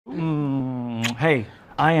Hey,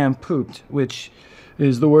 I am pooped, which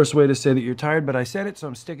is the worst way to say that you're tired, but I said it, so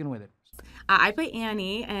I'm sticking with it. I play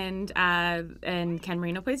Annie, and Ken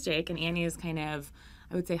Marino plays Jake. And Annie is kind of,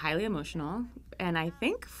 I would say, highly emotional, and I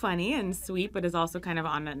think funny and sweet, but is also kind of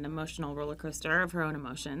on an emotional roller coaster of her own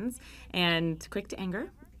emotions, and quick to anger,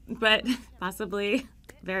 but possibly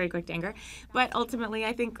very quick to anger. But ultimately,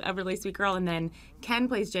 I think a really sweet girl. And then Ken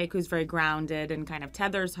plays Jake, who's very grounded and kind of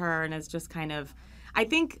tethers her, and is just kind of. I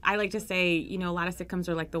think I like to say, a lot of sitcoms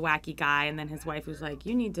are like the wacky guy, and then his wife who's like,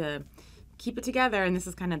 you need to keep it together, and this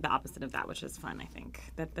is kind of the opposite of that, which is fun. I think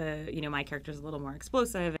that my character is a little more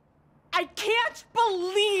explosive. I can't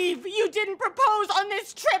believe you didn't propose on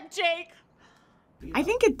this trip, Jake! I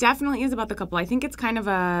think it definitely is about the couple. I think it's kind of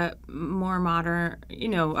a more modern,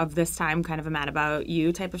 of this time, kind of a Mad About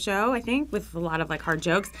You type of show, I think, with a lot of like hard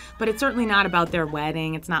jokes. But it's certainly not about their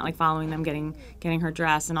wedding. It's not like following them getting her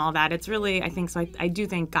dress and all that. It's really, I think, so I do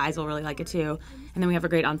think guys will really like it too. And then we have a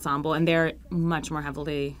great ensemble, and they're much more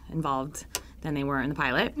heavily involved than they were in the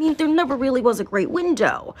pilot. I mean, there never really was a great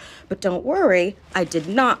window. But don't worry, I did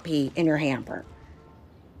not pee in your hamper.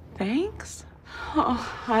 Thanks?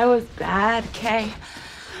 Oh, I was bad, Kay.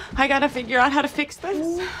 I gotta figure out how to fix this.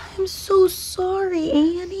 Oh, I'm so sorry,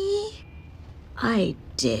 Annie. I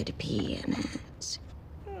did pee in it.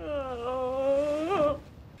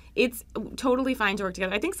 It's totally fine to work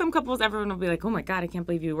together. I think some couples, everyone will be like, oh my God, I can't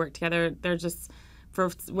believe you work together. They're just, for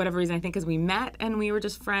whatever reason, I think because we met and we were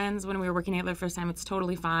just friends when we were working together the first time, it's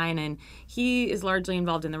totally fine. And he is largely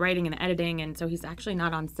involved in the writing and the editing, and so he's actually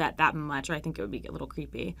not on set that much, or I think it would be a little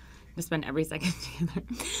creepy to spend every second together.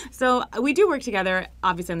 So we do work together,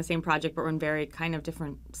 obviously on the same project, but we're in very kind of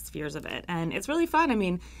different spheres of it. And it's really fun. I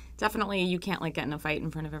mean, definitely you can't like get in a fight in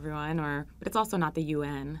front of everyone, but it's also not the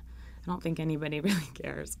UN. I don't think anybody really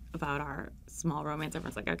cares about our small romance.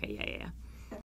 Everyone's like, okay, yeah.